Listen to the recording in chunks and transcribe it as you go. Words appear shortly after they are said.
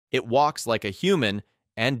It walks like a human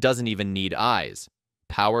and doesn't even need eyes.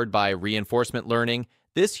 Powered by reinforcement learning,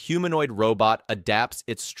 this humanoid robot adapts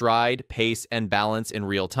its stride, pace, and balance in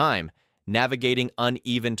real time, navigating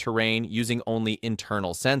uneven terrain using only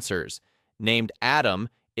internal sensors. Named Atom,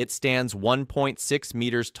 it stands 1.6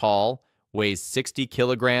 meters tall, weighs 60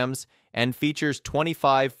 kilograms, and features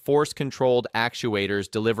 25 force-controlled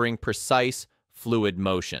actuators delivering precise, fluid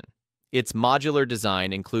motion. Its modular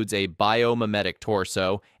design includes a biomimetic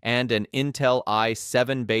torso and an Intel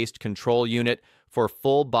i7-based control unit for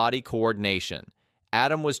full body coordination.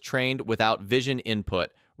 Atom was trained without vision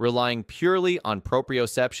input, relying purely on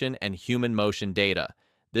proprioception and human motion data.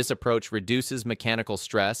 This approach reduces mechanical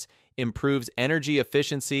stress, improves energy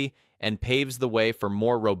efficiency, and paves the way for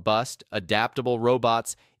more robust, adaptable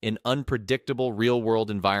robots in unpredictable real-world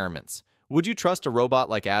environments. Would you trust a robot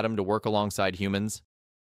like Atom to work alongside humans?